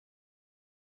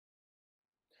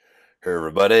Hey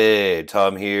everybody,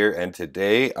 Tom here, and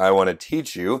today I want to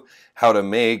teach you how to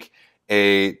make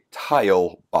a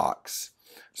tile box.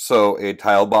 So a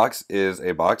tile box is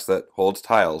a box that holds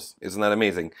tiles. Isn't that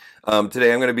amazing?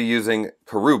 Today I'm going to be using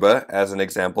Karuba as an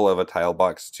example of a tile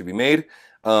box to be made.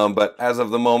 But as of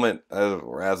the moment,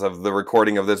 or as of the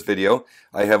recording of this video,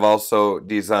 I have also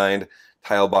designed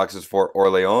tile boxes for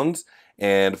Orleans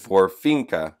and for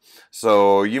Finca.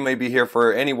 So you may be here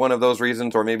for any one of those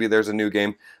reasons, or maybe there's a new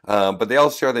game. But they all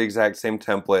share the exact same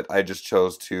template. I just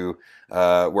chose to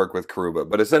work with Karuba.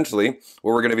 But essentially,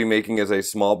 what we're going to be making is a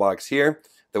small box here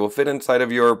that will fit inside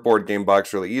of your board game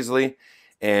box really easily.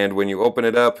 And when you open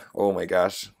it up, oh my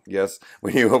gosh, yes,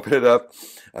 when you open it up,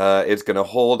 it's going to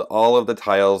hold all of the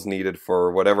tiles needed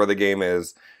for whatever the game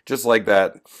is, just like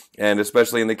that. And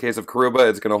especially in the case of Karuba,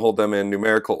 it's going to hold them in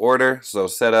numerical order, so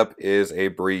setup is a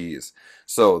breeze.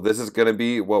 So this is going to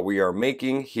be what we are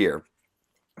making here.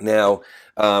 Now,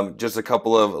 just a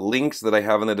couple of links that I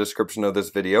have in the description of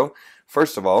this video.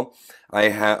 First of all,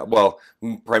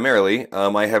 primarily,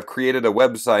 I have created a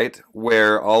website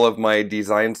where all of my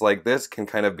designs like this can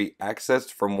kind of be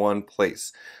accessed from one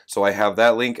place. So I have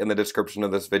that link in the description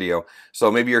of this video.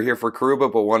 So maybe you're here for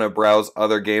Karuba but want to browse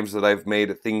other games that I've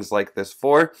made things like this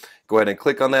for. Go ahead and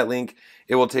click on that link.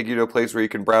 It will take you to a place where you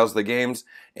can browse the games,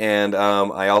 and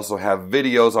I also have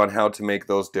videos on how to make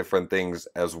those different things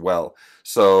as well.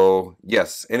 So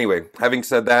yes, anyway, having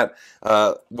said that,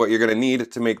 what you're going to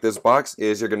need to make this box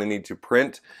is you're going to need to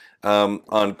print on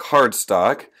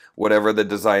cardstock whatever the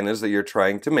design is that you're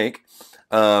trying to make,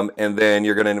 and then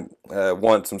you're going to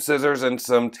want some scissors and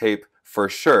some tape for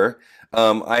sure.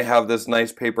 I have this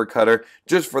nice paper cutter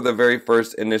just for the very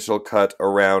first initial cut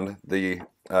around the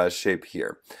shape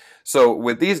here. So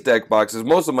with these deck boxes,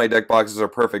 most of my deck boxes are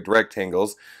perfect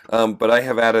rectangles, but I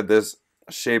have added this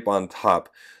shape on top.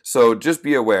 So just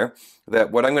be aware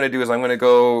that what I'm going to do is I'm going to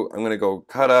go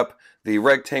cut up the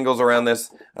rectangles around this.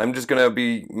 I'm just going to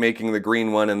be making the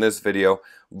green one in this video,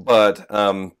 but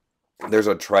there's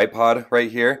a tripod right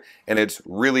here, and it's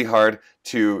really hard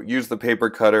to use the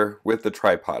paper cutter with the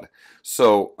tripod.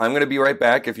 So I'm going to be right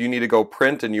back. If you need to go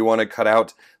print and you want to cut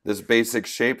out this basic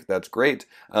shape, that's great.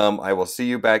 I will see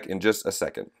you back in just a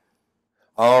second.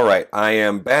 Alright, I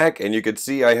am back, and you can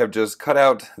see I have just cut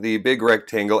out the big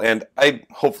rectangle, and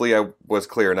hopefully I was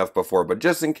clear enough before, but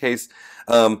just in case,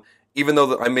 even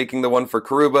though I'm making the one for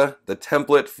Karuba, the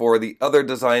template for the other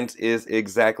designs is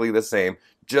exactly the same,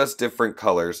 just different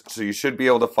colors, so you should be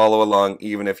able to follow along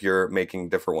even if you're making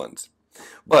different ones.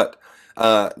 But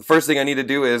first thing I need to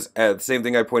do is, the same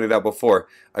thing I pointed out before,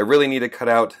 I really need to cut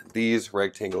out these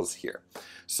rectangles here.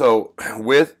 So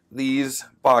with these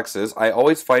boxes, I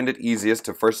always find it easiest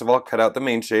to first of all cut out the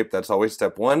main shape. That's always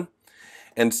step one.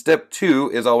 And step two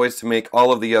is always to make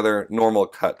all of the other normal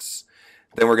cuts.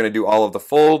 Then we're going to do all of the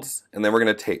folds, and then we're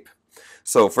going to tape.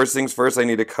 So first things first, I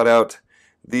need to cut out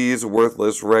these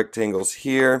worthless rectangles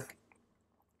here.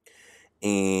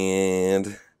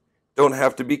 And don't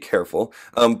have to be careful.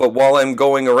 But while I'm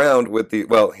going around with the,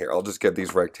 well, here, I'll just get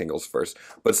these rectangles first.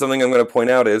 But something I'm going to point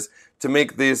out is, to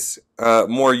make this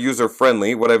more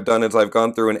user-friendly, what I've done is I've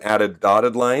gone through and added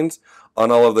dotted lines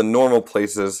on all of the normal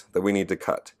places that we need to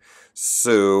cut.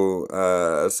 So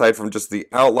aside from just the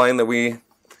outline that we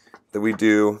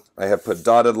do, I have put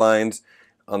dotted lines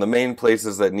on the main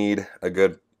places that need a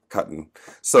good cutting.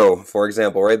 So, for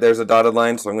example, right there's a dotted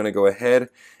line, so I'm going to go ahead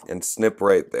and snip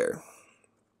right there.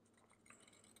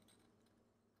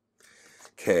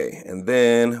 Okay, and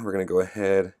then we're going to go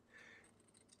ahead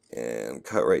and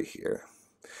cut right here.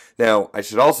 Now, I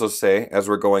should also say, as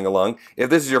we're going along, if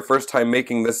this is your first time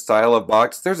making this style of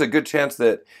box, there's a good chance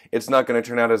that it's not going to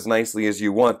turn out as nicely as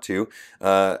you want to.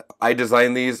 I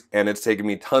designed these, and it's taken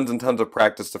me tons and tons of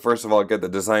practice to first of all get the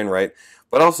design right,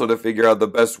 but also to figure out the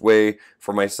best way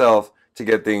for myself to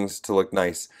get things to look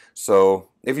nice. So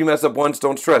if you mess up once,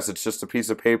 don't stress. It's just a piece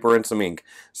of paper and some ink,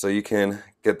 so you can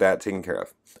get that taken care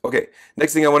of. Okay,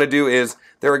 next thing I want to do is,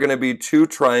 there are going to be two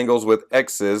triangles with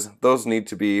X's. Those need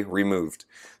to be removed.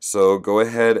 So go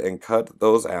ahead and cut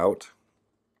those out.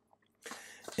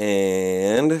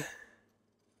 And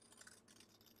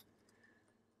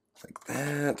like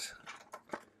that.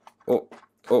 Oh,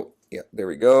 yeah, there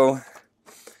we go.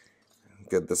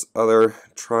 Get this other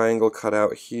triangle cut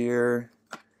out here.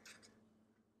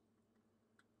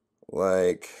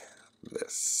 Like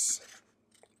this.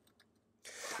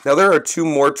 Now there are two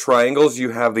more triangles you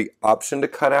have the option to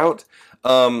cut out.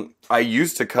 I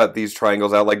used to cut these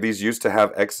triangles out, like these used to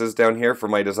have X's down here for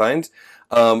my designs,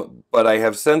 but I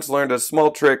have since learned a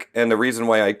small trick and the reason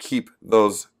why I keep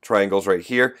those triangles right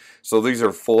here. So these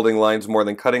are folding lines more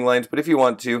than cutting lines, but if you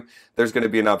want to, there's going to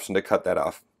be an option to cut that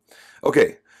off.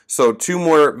 Okay, so two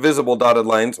more visible dotted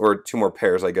lines, or two more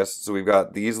pairs, I guess. So we've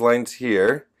got these lines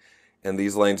here and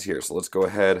these lines here. So let's go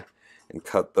ahead and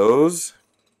cut those.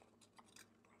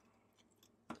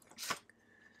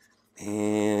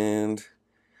 And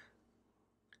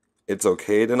it's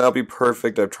okay to not be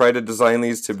perfect. I've tried to design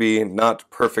these to be not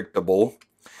perfectable.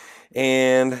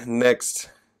 And next,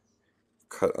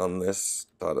 cut on this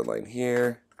dotted line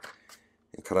here,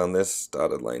 and cut on this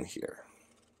dotted line here.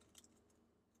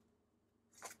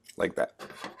 Like that.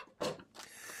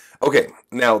 Okay,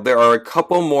 now there are a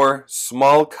couple more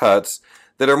small cuts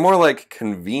that are more like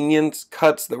convenience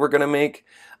cuts that we're going to make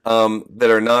that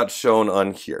are not shown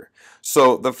on here.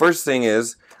 So the first thing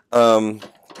is, I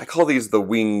call these the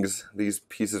wings, these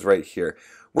pieces right here.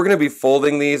 We're going to be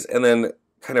folding these and then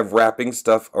kind of wrapping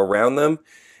stuff around them.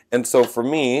 And so for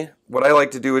me, what I like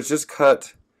to do is just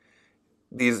cut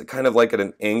these kind of like at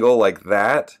an angle like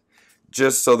that,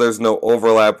 just so there's no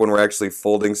overlap when we're actually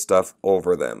folding stuff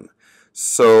over them.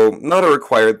 So not a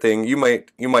required thing. You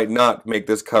might not make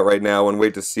this cut right now and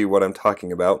wait to see what I'm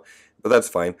talking about, but that's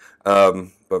fine.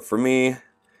 But for me,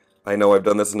 I know I've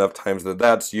done this enough times that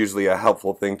that's usually a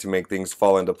helpful thing to make things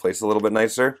fall into place a little bit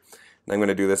nicer. And I'm going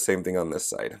to do the same thing on this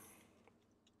side.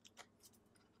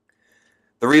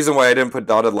 The reason why I didn't put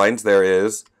dotted lines there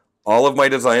is all of my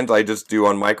designs I just do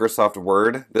on Microsoft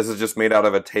Word. This is just made out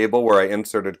of a table where I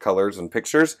inserted colors and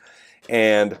pictures.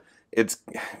 And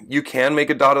you can make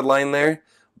a dotted line there,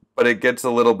 but it gets a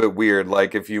little bit weird.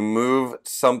 Like if you move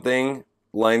something,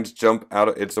 lines jump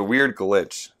out. It's a weird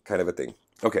glitch kind of a thing.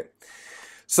 Okay.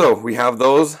 So we have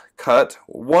those cut.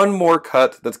 One more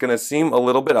cut that's going to seem a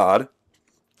little bit odd.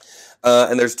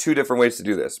 And there's two different ways to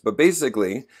do this. But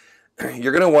basically,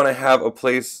 you're going to want to have a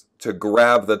place to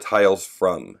grab the tiles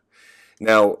from.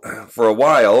 Now, for a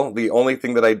while, the only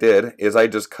thing that I did is I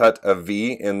just cut a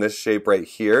V in this shape right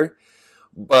here.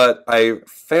 But I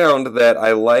found that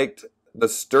I liked the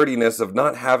sturdiness of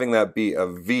not having that be a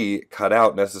V cut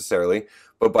out necessarily,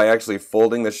 but by actually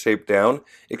folding the shape down,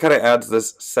 it kind of adds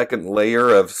this second layer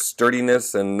of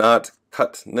sturdiness and not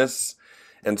cutness.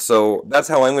 And so that's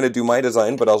how I'm going to do my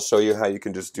design, but I'll show you how you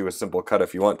can just do a simple cut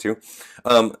if you want to.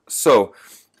 So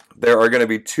there are going to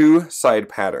be two side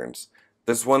patterns.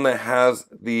 This one that has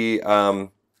the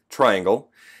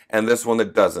triangle, and this one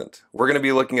that doesn't. We're going to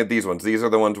be looking at these ones. These are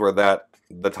the ones where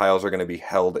the tiles are going to be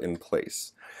held in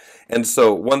place. And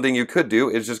so one thing you could do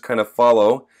is just kind of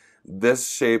follow this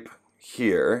shape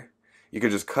here. You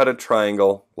could just cut a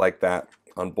triangle like that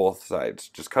on both sides.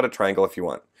 Just cut a triangle if you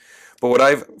want. But what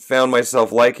I've found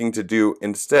myself liking to do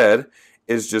instead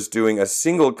is just doing a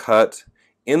single cut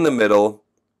in the middle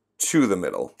to the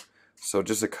middle. So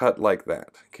just a cut like that.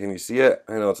 Can you see it?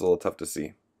 I know it's a little tough to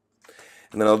see.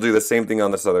 And then I'll do the same thing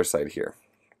on this other side here.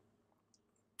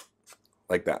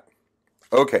 Like that.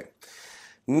 Okay.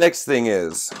 Next thing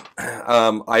is,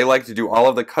 I like to do all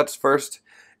of the cuts first,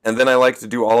 and then I like to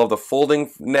do all of the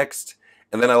folding next,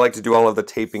 and then I like to do all of the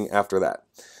taping after that.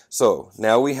 So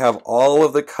now we have all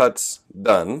of the cuts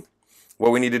done.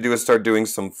 What we need to do is start doing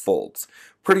some folds.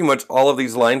 Pretty much all of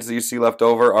these lines that you see left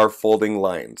over are folding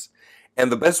lines.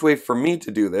 And the best way for me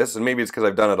to do this, and maybe it's because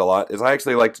I've done it a lot, is I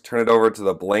actually like to turn it over to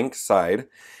the blank side,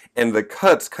 and the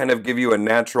cuts kind of give you a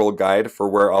natural guide for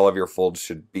where all of your folds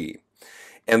should be.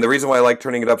 And the reason why I like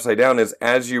turning it upside down is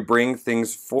as you bring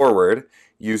things forward,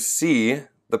 you see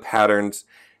the patterns,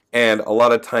 and a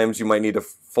lot of times you might need to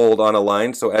fold on a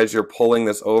line. So as you're pulling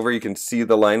this over, you can see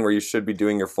the line where you should be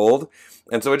doing your fold.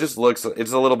 And so it's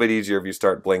a little bit easier if you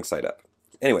start blank side up.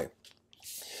 Anyway,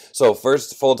 so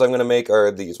first folds I'm going to make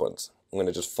are these ones. I'm going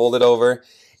to just fold it over,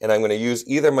 and I'm going to use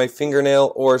either my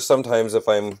fingernail, or sometimes if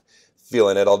I'm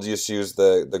feeling it, I'll just use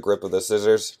the grip of the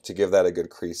scissors to give that a good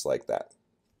crease like that.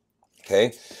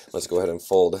 Okay, let's go ahead and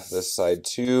fold this side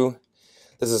too.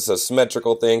 This is a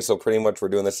symmetrical thing, so pretty much we're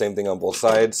doing the same thing on both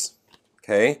sides.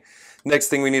 Okay, next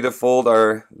thing we need to fold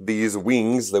are these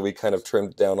wings that we kind of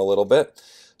trimmed down a little bit.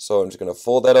 So I'm just going to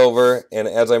fold that over, and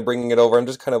as I'm bringing it over, I'm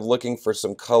just kind of looking for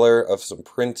some color of some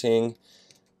printing.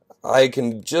 I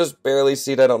can just barely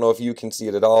see it. I don't know if you can see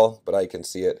it at all, but I can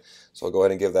see it. So I'll go ahead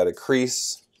and give that a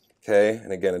crease. Okay,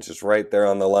 and again, it's just right there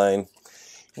on the line.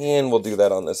 And we'll do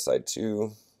that on this side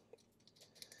too.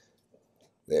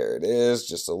 There it is,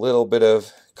 just a little bit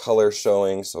of color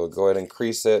showing, so we'll go ahead and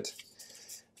crease it.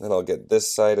 Then I'll get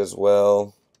this side as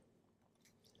well.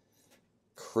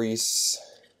 Crease.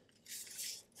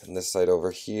 And this side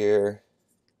over here.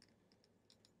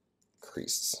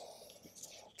 Crease.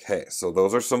 Okay, so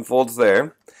those are some folds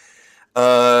there.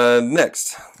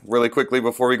 Next, really quickly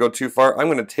before we go too far, I'm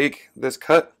going to take this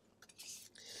cut.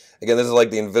 Again, this is like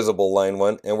the invisible line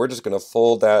one, and we're just going to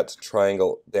fold that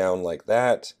triangle down like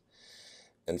that.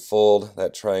 and fold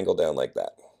that triangle down like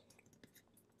that.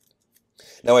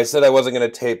 Now I said I wasn't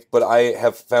going to tape, but I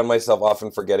have found myself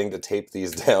often forgetting to tape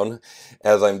these down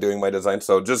as I'm doing my design.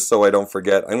 So just so I don't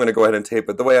forget, I'm going to go ahead and tape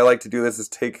it. The way I like to do this is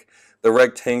take the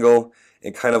rectangle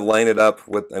and kind of line it up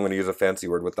with, I'm going to use a fancy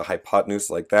word, with the hypotenuse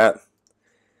like that.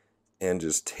 And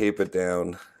just tape it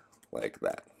down like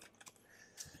that.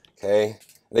 Okay.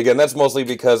 And again, that's mostly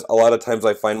because a lot of times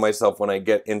I find myself when I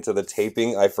get into the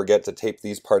taping, I forget to tape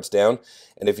these parts down.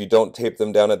 And if you don't tape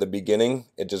them down at the beginning,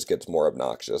 it just gets more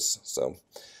obnoxious. So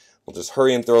we'll just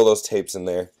hurry and throw those tapes in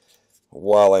there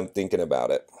while I'm thinking about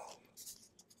it.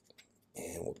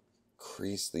 And we'll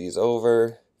crease these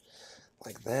over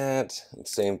like that. And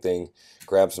same thing,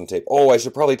 grab some tape. Oh, I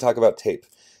should probably talk about tape.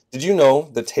 Did you know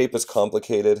the tape is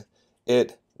complicated?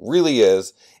 It really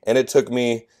is. And it took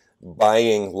me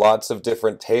buying lots of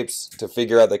different tapes to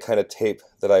figure out the kind of tape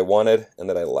that I wanted and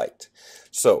that I liked.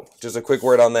 So just a quick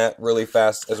word on that really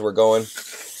fast as we're going.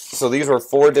 So these were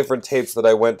 4 different tapes that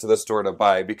I went to the store to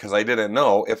buy because I didn't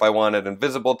know if I wanted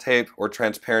invisible tape or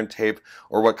transparent tape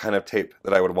or what kind of tape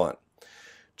that I would want.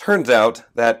 Turns out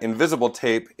that invisible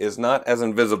tape is not as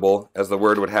invisible as the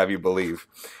word would have you believe.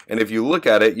 And if you look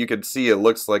at it, you can see it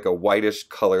looks like a whitish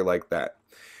color like that.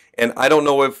 And I don't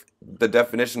know if the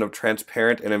definition of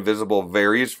transparent and invisible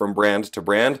varies from brand to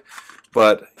brand,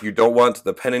 but you don't want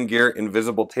the Pen & Gear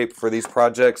invisible tape for these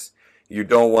projects. You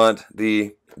don't want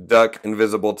the Duck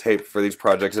invisible tape for these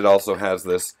projects. It also has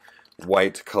this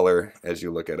white color as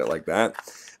you look at it like that.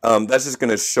 That's just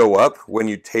going to show up when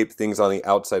you tape things on the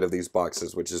outside of these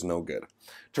boxes, which is no good.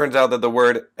 Turns out that the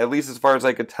word, at least as far as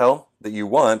I could tell, that you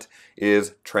want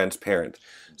is transparent.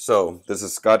 So this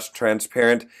is Scotch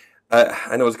Transparent.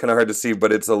 I know it's kind of hard to see,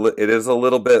 but it is a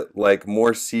little bit like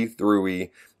more see-through-y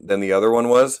than the other one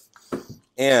was.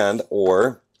 And,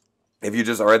 or, if you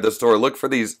just are at the store, look for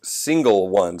these single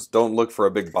ones. Don't look for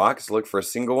a big box, look for a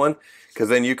single one, because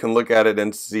then you can look at it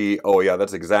and see, oh yeah,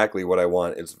 that's exactly what I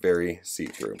want. It's very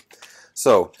see-through.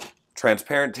 So,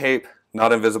 transparent tape,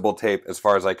 not invisible tape, as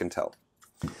far as I can tell.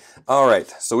 Alright,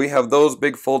 so we have those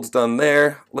big folds done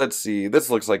there. Let's see, this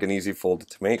looks like an easy fold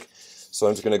to make. So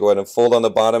I'm just going to go ahead and fold on the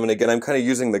bottom. And again, I'm kind of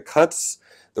using the cuts.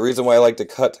 The reason why I like to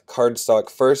cut cardstock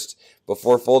first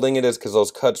before folding it is because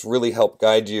those cuts really help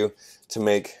guide you to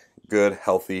make good,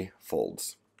 healthy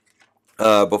folds.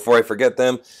 Before I forget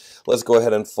them, let's go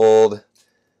ahead and fold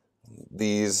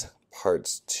these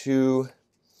parts too.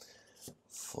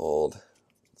 Fold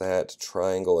that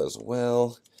triangle as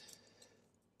well.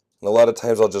 And a lot of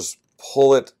times I'll just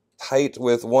pull it tight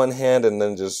with one hand and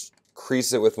then just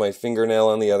crease it with my fingernail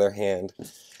on the other hand.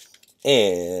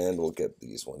 And we'll get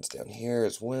these ones down here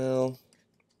as well.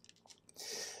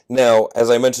 Now,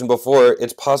 as I mentioned before,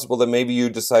 it's possible that maybe you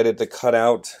decided to cut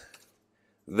out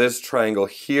this triangle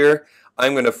here.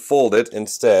 I'm going to fold it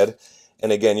instead.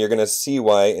 And again, you're going to see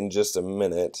why in just a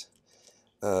minute.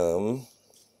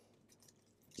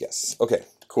 Yes. Okay,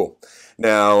 cool.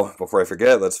 Now, before I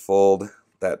forget, let's fold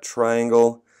that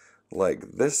triangle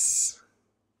like this.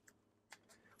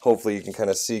 Hopefully you can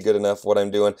kind of see good enough what I'm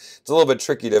doing. It's a little bit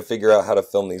tricky to figure out how to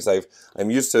film these.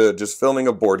 I'm used to just filming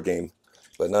a board game,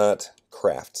 but not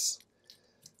crafts.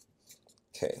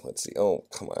 Okay, let's see. Oh,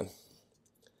 come on.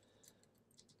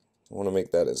 I want to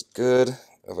make that as good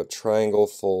of a triangle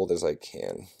fold as I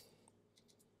can.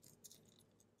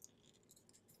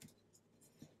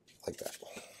 Like that.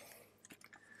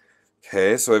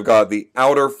 Okay, so I've got the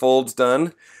outer folds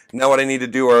done. Now what I need to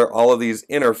do are all of these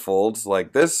inner folds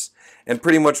like this. And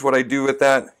pretty much what I do with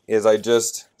that is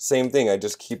same thing, I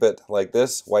just keep it like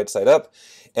this, white side up.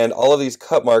 And all of these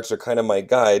cut marks are kind of my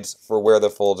guides for where the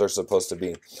folds are supposed to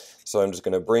be. So I'm just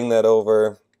going to bring that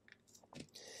over.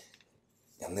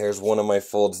 And there's one of my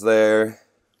folds there.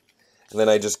 And then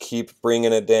I just keep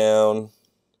bringing it down.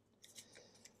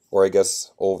 Or I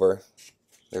guess over.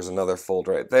 There's another fold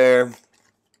right there.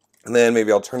 And then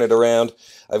maybe I'll turn it around.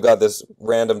 I've got this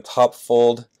random top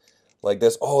fold like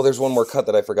this. Oh, there's one more cut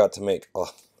that I forgot to make.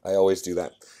 Oh, I always do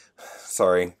that.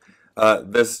 Sorry.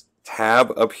 This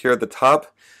tab up here at the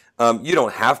top, you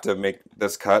don't have to make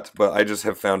this cut, but I just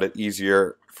have found it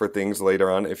easier for things later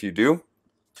on if you do.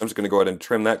 I'm just going to go ahead and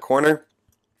trim that corner.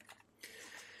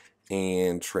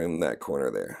 And trim that corner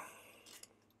there.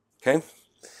 Okay.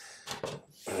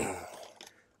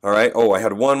 All right. Oh, I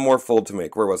had one more fold to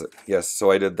make. Where was it? Yes,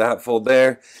 so I did that fold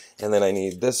there. And then I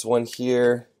need this one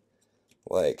here.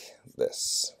 Like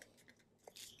this.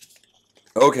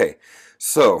 Okay,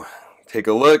 so take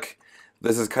a look.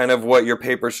 This is kind of what your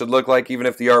paper should look like, even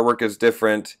if the artwork is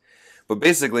different. But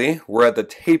basically, we're at the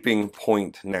taping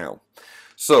point now.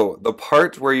 So the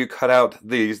part where you cut out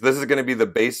these, this is going to be the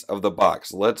base of the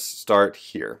box. Let's start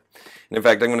here. And in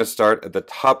fact, I'm going to start at the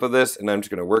top of this and I'm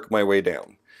just going to work my way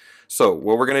down. So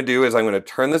what we're going to do is I'm going to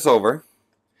turn this over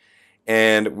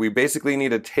and we basically need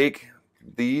to take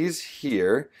these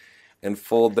here and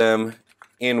fold them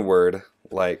inward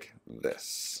like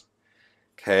this.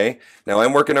 Okay, now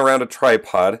I'm working around a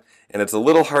tripod and it's a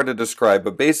little hard to describe,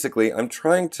 but basically I'm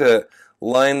trying to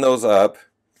line those up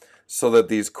so that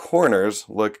these corners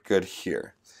look good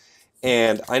here.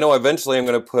 And I know eventually I'm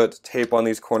going to put tape on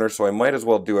these corners, so I might as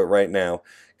well do it right now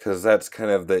because that's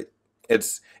kind of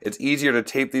it's easier to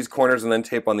tape these corners and then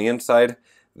tape on the inside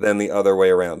than the other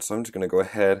way around. So I'm just going to go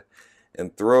ahead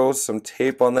and throw some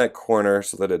tape on that corner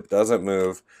so that it doesn't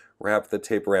move. Wrap the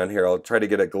tape around here. I'll try to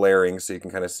get it glaring so you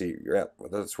can kind of see, yeah,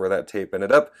 that's where that tape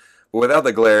ended up. But without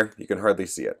the glare, you can hardly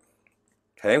see it.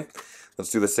 Okay, let's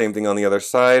do the same thing on the other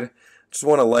side. Just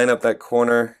want to line up that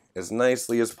corner as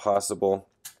nicely as possible,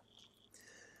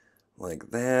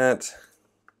 like that,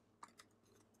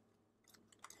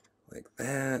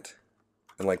 and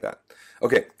like that.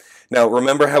 Okay, now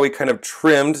remember how we kind of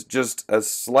trimmed just a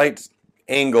slight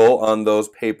angle on those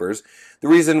papers. The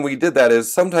reason we did that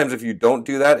is sometimes if you don't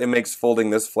do that, it makes folding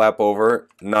this flap over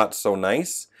not so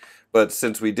nice. But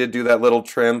since we did do that little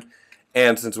trim,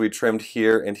 and since we trimmed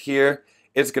here and here,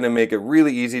 it's going to make it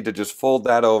really easy to just fold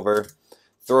that over,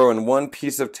 throw in one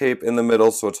piece of tape in the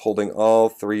middle so it's holding all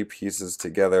three pieces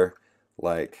together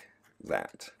like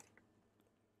that.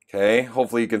 Okay,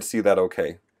 hopefully you can see that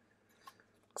okay.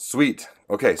 Sweet.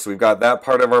 Okay, so we've got that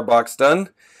part of our box done.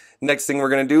 Next thing we're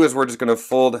going to do is we're just going to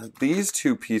fold these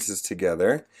two pieces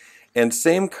together. And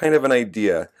same kind of an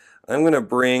idea. I'm going to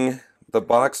bring the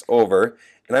box over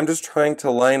and I'm just trying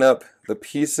to line up the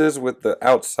pieces with the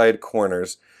outside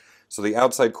corners so the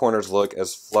outside corners look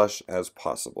as flush as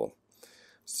possible.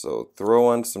 So throw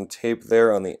on some tape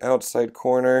there on the outside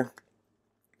corner.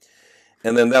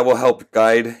 And then that will help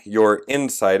guide your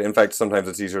inside. In fact, sometimes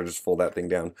it's easier to just fold that thing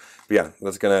down. But yeah,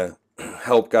 that's going to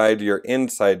help guide your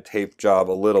inside tape job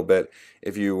a little bit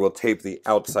if you will tape the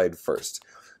outside first.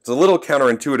 It's a little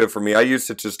counterintuitive for me. I used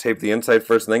to just tape the inside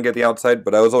first and then get the outside,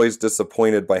 but I was always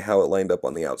disappointed by how it lined up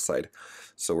on the outside.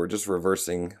 So we're just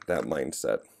reversing that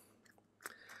mindset.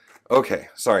 Okay,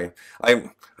 sorry.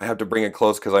 I have to bring it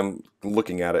close because I'm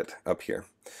looking at it up here.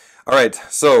 All right,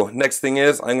 so next thing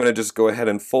is I'm going to just go ahead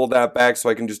and fold that back so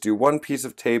I can just do one piece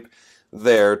of tape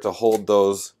there to hold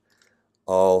those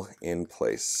all in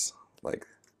place, like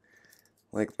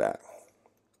that.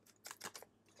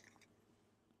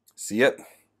 See it?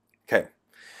 Okay.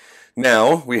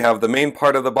 Now we have the main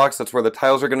part of the box. That's where the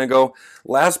tiles are going to go.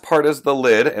 Last part is the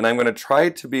lid, and I'm going to try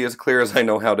to be as clear as I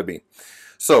know how to be.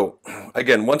 So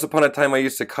again, once upon a time I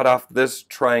used to cut off this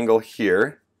triangle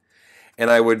here, and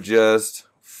I would just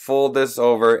fold this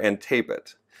over and tape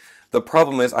it. The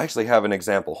problem is, I actually have an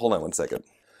example. Hold on one second.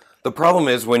 The problem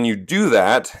is when you do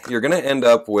that, you're going to end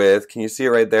up with, can you see it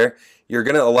right there? You're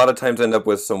going to a lot of times end up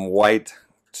with some white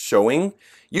showing.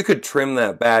 You could trim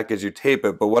that back as you tape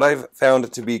it, but what I've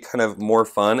found to be kind of more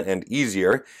fun and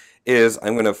easier is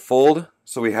I'm going to fold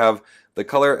so we have the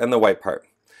color and the white part.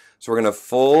 So we're going to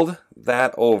fold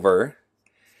that over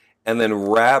and then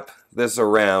wrap this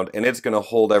around, and it's going to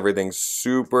hold everything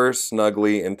super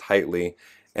snugly and tightly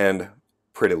and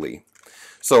prettily.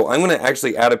 So I'm going to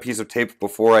actually add a piece of tape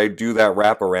before I do that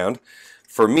wrap around.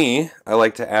 For me, I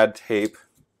like to add tape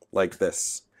like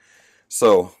this.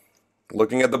 So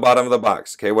looking at the bottom of the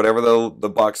box, okay, whatever the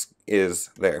box is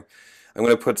there, I'm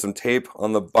going to put some tape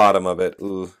on the bottom of it.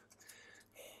 Ooh.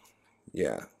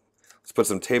 Yeah. Let's put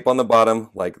some tape on the bottom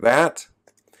like that.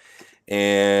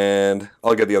 And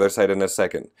I'll get the other side in a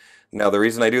second. Now the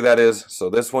reason I do that is, so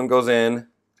this one goes in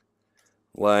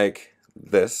like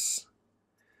this.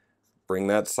 Bring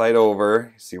that side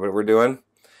over, see what we're doing?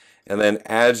 And then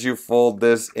as you fold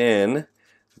this in,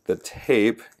 the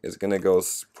tape is going to go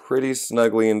pretty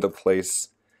snugly into place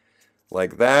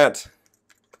like that.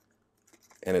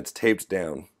 And it's taped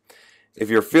down. If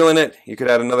you're feeling it, you could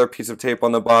add another piece of tape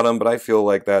on the bottom, but I feel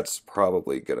like that's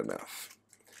probably good enough.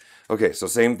 Okay, so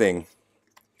same thing.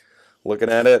 Looking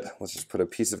at it, let's just put a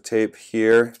piece of tape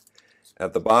here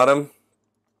at the bottom.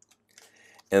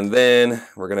 And then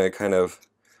we're going to kind of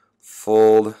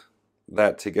fold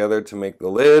that together to make the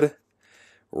lid.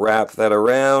 Wrap that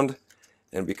around.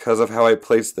 And because of how I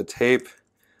place the tape,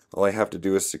 all I have to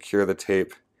do is secure the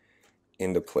tape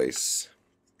into place.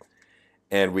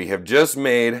 And we have just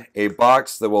made a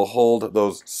box that will hold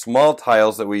those small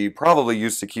tiles that we probably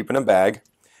used to keep in a bag.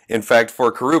 In fact,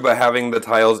 for Karuba, having the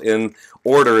tiles in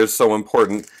order is so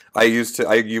important. I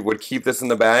would keep this in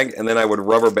the bag and then I would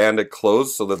rubber band it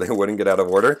closed so that they wouldn't get out of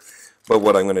order. But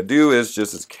what I'm going to do is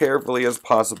just as carefully as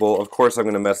possible. Of course, I'm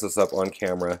going to mess this up on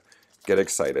camera. Get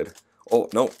excited. Oh,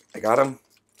 no, I got him.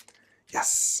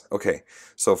 Yes. Okay,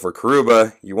 so for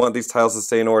Karuba, you want these tiles to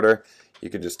stay in order. You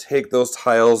can just take those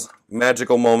tiles.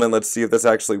 Magical moment. Let's see if this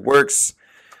actually works.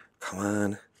 Come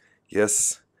on.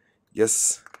 Yes.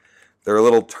 Yes. They're a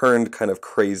little turned kind of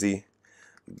crazy,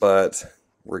 but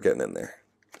we're getting in there.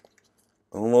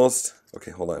 Almost.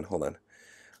 Okay, hold on, hold on.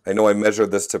 I know I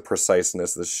measured this to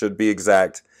preciseness. This should be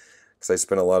exact because I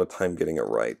spent a lot of time getting it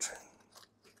right.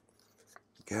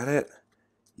 Got it?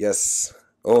 Yes.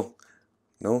 Oh,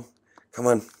 no. Come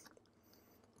on.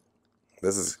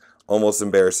 This is almost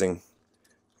embarrassing.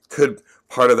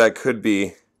 Part of that could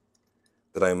be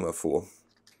that I'm a fool.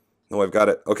 No, I've got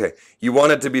it. Okay. You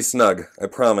want it to be snug. I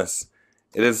promise.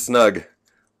 It is snug.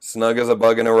 Snug as a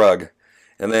bug in a rug.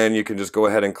 And then you can just go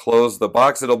ahead and close the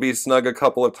box. It'll be snug a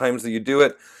couple of times that you do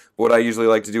it. What I usually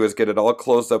like to do is get it all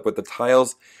closed up with the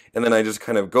tiles, and then I just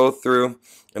kind of go through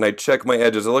and I check my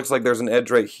edges. It looks like there's an edge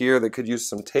right here that could use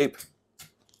some tape.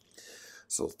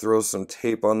 So throw some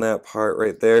tape on that part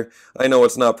right there. I know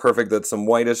it's not perfect that some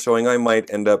white is showing. I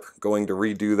might end up going to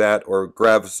redo that or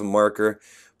grab some marker.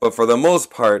 But for the most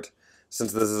part,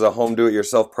 since this is a home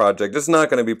do-it-yourself project, it's not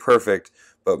going to be perfect,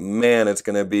 but man, it's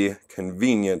going to be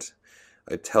convenient.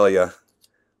 I tell you.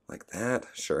 Like that?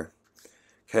 Sure.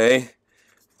 Okay.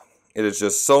 It is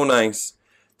just so nice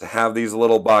to have these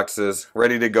little boxes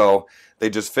ready to go. They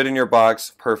just fit in your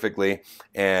box perfectly,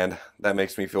 and that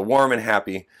makes me feel warm and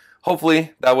happy.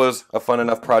 Hopefully that was a fun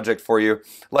enough project for you.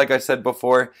 Like I said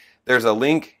before, there's a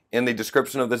link in the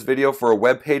description of this video for a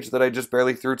web page that I just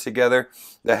barely threw together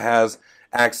that has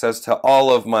access to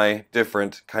all of my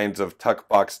different kinds of tuck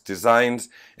box designs,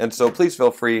 and so please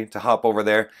feel free to hop over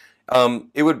there.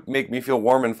 It would make me feel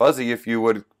warm and fuzzy if you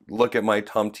would look at my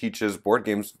Tom Teaches Board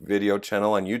Games video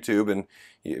channel on YouTube, and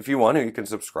if you want to, you can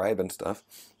subscribe and stuff.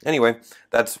 Anyway,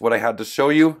 that's what I had to show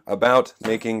you about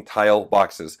making tile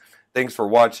boxes. Thanks for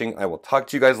watching. I will talk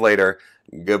to you guys later.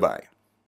 Goodbye.